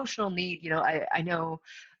the emotional need, you know, I know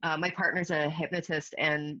my partner's a hypnotist,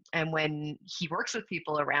 and when he works with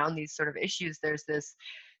people around these sort of issues, there's this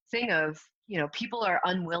thing of, you know, people are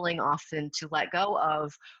unwilling often to let go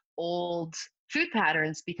of old food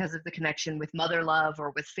patterns because of the connection with mother love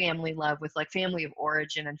or with family love, with like family of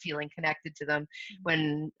origin and feeling connected to them.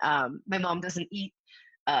 When my mom doesn't eat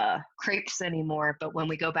crepes anymore, but when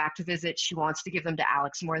we go back to visit, she wants to give them to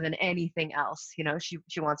Alex more than anything else. You know,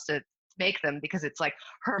 she wants to make them because it's like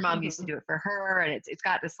her mom used to do it for her, and it's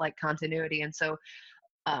got this like continuity. And so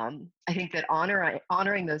I think that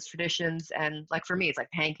honoring those traditions, and like for me, it's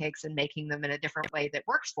like pancakes and making them in a different way that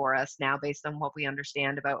works for us now based on what we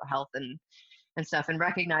understand about health and stuff, and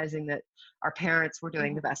recognizing that our parents were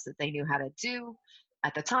doing the best that they knew how to do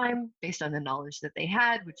at the time based on the knowledge that they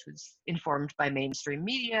had, which was informed by mainstream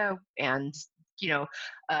media. And, you know,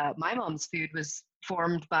 my mom's food was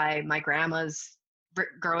formed by my grandma's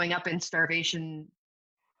growing up in starvation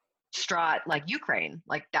straught like Ukraine,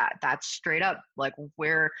 like that's straight up like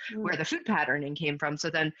where the food patterning came from. So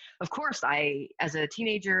then of course I, as a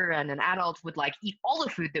teenager and an adult, would like eat all the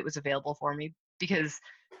food that was available for me, because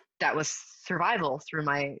that was survival through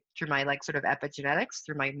my like sort of epigenetics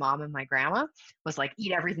through my mom and my grandma, was like,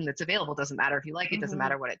 eat everything that's available. Doesn't matter if you like it, doesn't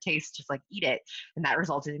matter what it tastes, just like eat it. And that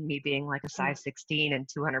resulted in me being like a size 16 and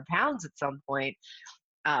 200 pounds at some point.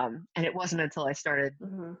 And it wasn't until I started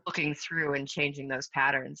looking through and changing those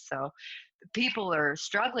patterns. So people are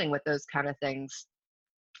struggling with those kind of things.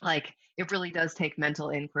 Like it really does take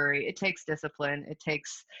mental inquiry. It takes discipline. It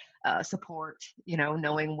takes support, you know,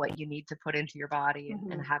 knowing what you need to put into your body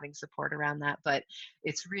and having support around that. But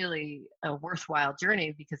it's really a worthwhile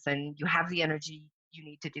journey, because then you have the energy you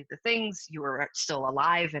need to do the things. You are still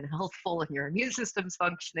alive and healthful, and your immune system's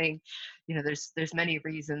functioning. You know, there's many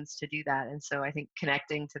reasons to do that. And so I think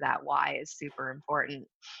connecting to that why is super important.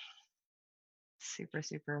 Super,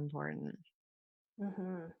 super important.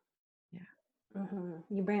 Yeah.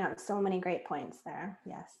 You bring up so many great points there.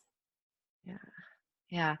 Yes.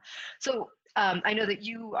 Yeah. So I know that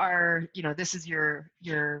you are, you know, this is your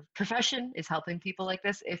profession, is helping people like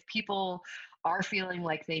this. If people are feeling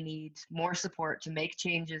like they need more support to make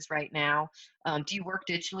changes right now, do you work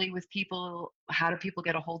digitally with people? How do people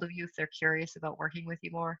get a hold of you if they're curious about working with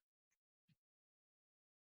you more?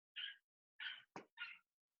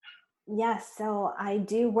 Yes, so I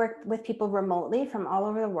do work with people remotely from all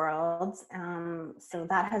over the world. So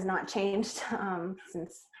that has not changed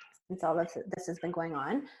since all of this has been going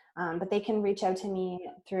on. But they can reach out to me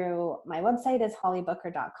through my website is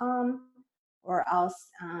hollybooker.com, or else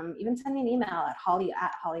even send me an email at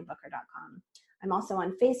holly@hollybooker.com. I'm also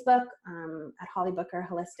on Facebook at Holly Booker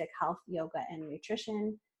Holistic Health, Yoga, and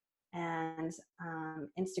Nutrition, and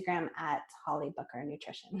Instagram at Holly Booker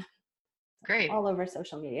Nutrition. Great. All over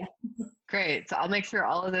social media. Great. So I'll make sure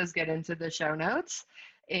all of those get into the show notes,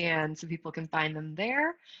 and so people can find them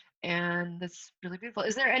there. And that's really beautiful.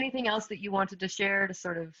 Is there anything else that you wanted to share to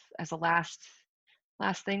sort of as a last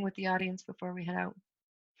thing with the audience before we head out?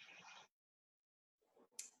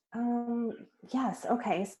 Yes.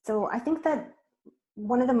 Okay. So I think that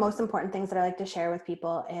one of the most important things that I like to share with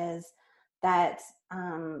people is that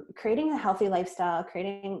creating a healthy lifestyle,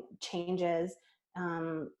 creating changes,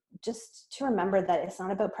 just to remember that it's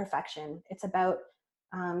not about perfection. It's about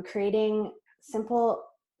creating simple,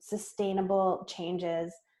 sustainable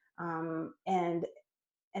changes, and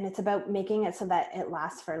it's about making it so that it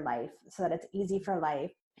lasts for life, so that it's easy for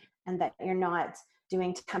life, and that you're not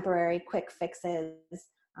doing temporary quick fixes,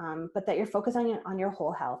 but that you're focused on your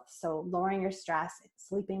whole health. So lowering your stress,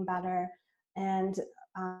 sleeping better, and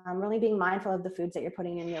really being mindful of the foods that you're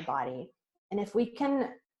putting in your body. And if we can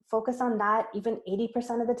focus on that even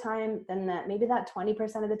 80% of the time, then maybe that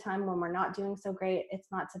 20% of the time when we're not doing so great,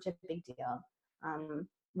 it's not such a big deal.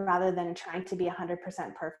 Rather than trying to be 100%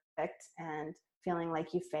 perfect and feeling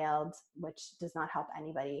like you failed, which does not help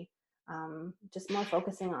anybody. Just more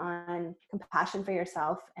focusing on compassion for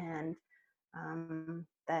yourself, and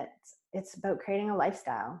that it's about creating a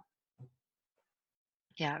lifestyle.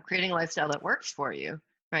 Yeah, creating a lifestyle that works for you,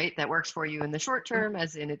 right? That works for you in the short term,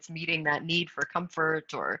 as in it's meeting that need for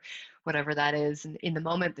comfort or whatever that is in the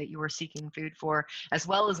moment that you were seeking food for, as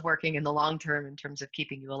well as working in the long term in terms of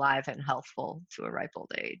keeping you alive and healthful to a ripe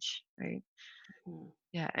old age, right?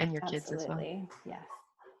 Yeah, and your kids as well. Absolutely, yes.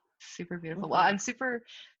 Super beautiful. Well, I'm super,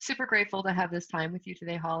 super grateful to have this time with you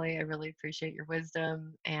today, Holly. I really appreciate your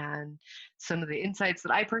wisdom and some of the insights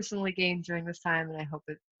that I personally gained during this time, and I hope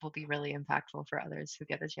it will be really impactful for others who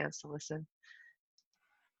get a chance to listen.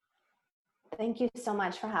 Thank you so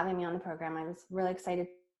much for having me on the program. I was really excited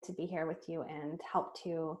to be here with you and help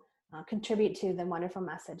to contribute to the wonderful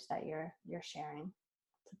message that you're sharing.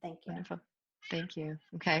 So thank you. Wonderful. Thank you.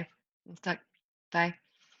 Okay. Let's talk. Bye.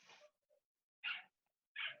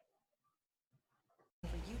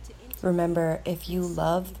 Remember, if you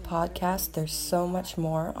love the podcast, there's so much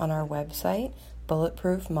more on our website,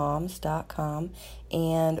 bulletproofmoms.com,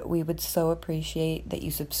 and we would so appreciate that you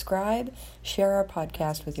subscribe, share our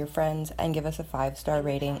podcast with your friends, and give us a 5-star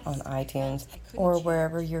rating on iTunes or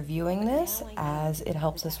wherever you're viewing this, as it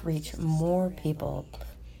helps us reach more people.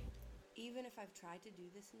 Even if I've tried to do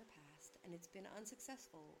this in the past and it's been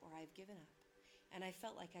unsuccessful or I've given up and I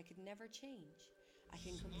felt like I could never change, I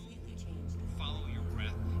can completely change. Follow your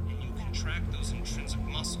breath and you contract those intrinsic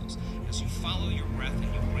muscles. As you follow your breath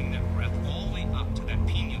and you bring that breath all the way up to that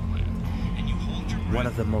pineal gland and you hold your breath. One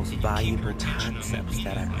of the most valuable concepts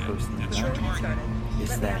that I personally learned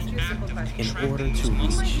is that in order to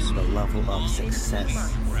reach the level of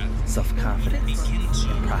success, self-confidence,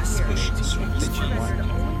 and prosperity that you want,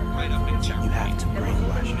 you have to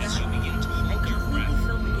brainwash yourself.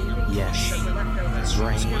 Yes,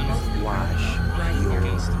 brainwash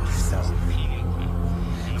yourself.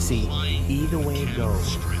 See, either way it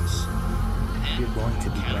goes, you're going to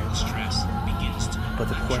be brainwashed. But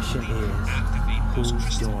the question is, who's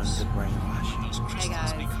doing the brainwashing? Hey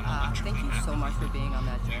guys, thank you so much for being on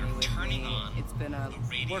that journey with me. It's been a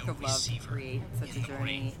work of love to create such a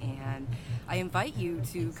journey, and I invite you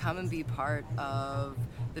to come and be part of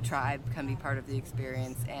the tribe, come be part of the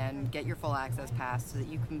experience, and get your full access pass so that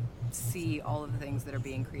you can see all of the things that are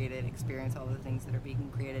being created, experience all of the things that are being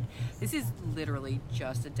created. This is literally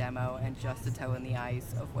just a demo and just a toe in the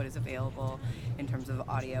ice of what is available in terms of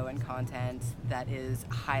audio and content that is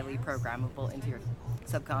highly programmable into your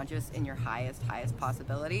subconscious in your highest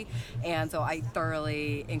possibility. And so I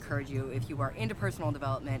thoroughly encourage you, if you are into personal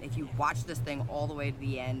development, if you watch this thing all the way to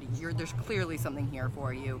the end, there's clearly something here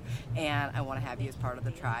for you, and I want to have you as part of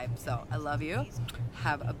the tribe. So I love you.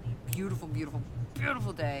 Have a beautiful, beautiful,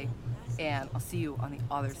 beautiful day, and I'll see you on the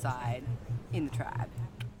other side in the tribe.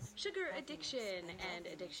 Sugar addiction and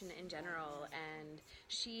addiction in general, and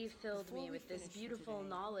she filled me with this beautiful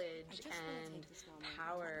knowledge and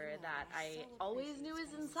power that I always knew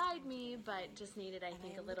was inside me, but just needed, I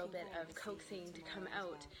think, a little bit of coaxing to come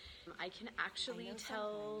out. I can actually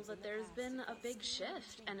tell that there's been a big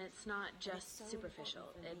shift, and it's not just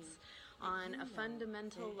superficial. It's on a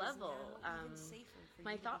fundamental level.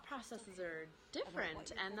 My thought processes are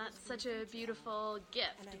different, and that's such a beautiful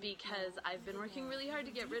gift, because I've been working really hard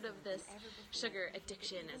to get rid of this sugar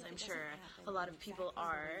addiction, as I'm sure a lot of people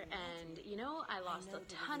are, and I lost a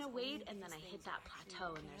ton of weight, and then I hit that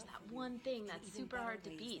plateau, and there's that one thing that's super hard to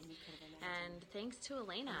beat, and thanks to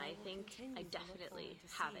Elena, I think I definitely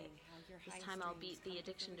have it. This time I'll beat the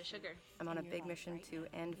addiction to sugar. I'm on a big mission to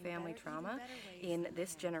end family trauma in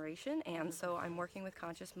this generation, and so I'm working with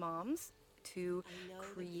conscious moms to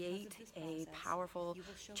create a powerful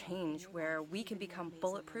change where we can become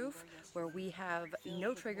bulletproof, where we have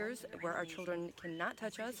no triggers, where our children cannot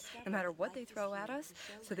touch us no matter what they throw at us,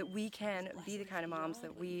 so that we can be the kind of moms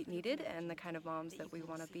that we needed and the kind of moms that we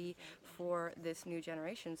want to be for this new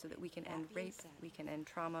generation, so that we can end rape, we can end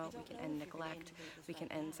trauma, we can end neglect, we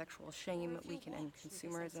can end sexual shame, we can end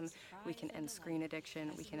consumerism, we can end screen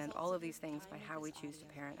addiction, we can end all of these things by how we choose to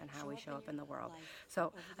parent and how we show up in the world.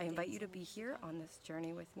 So I invite you to be here on this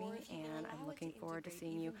journey with me, and I'm looking forward to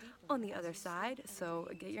seeing you on the other side. So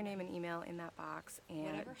get your name and email in that box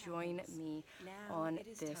and join me on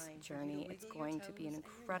this journey. It's going to be an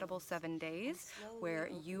incredible 7 days where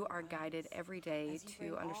you are guided every day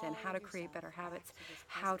to understand how to create better habits,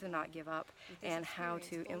 how to not give up, and how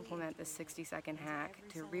to implement the 60-second hack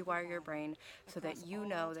to rewire your brain so that you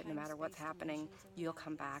know that no matter what's happening, you'll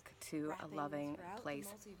come back to a loving place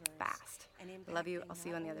fast. I love you. I'll see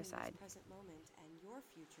you on the other side. And your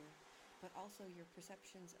future, but also your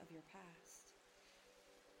perceptions of your past,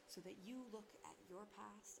 so that you look at your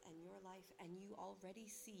past and your life and you already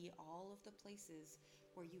see all of the places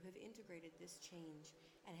where you have integrated this change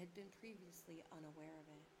and had been previously unaware of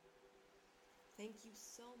it. Thank you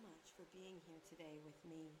so much for being here today with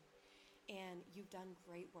me, and you've done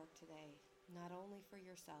great work today, not only for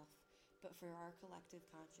yourself, but for our collective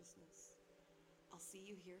consciousness. I'll see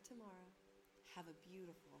you here tomorrow. Have a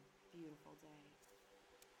beautiful, beautiful day.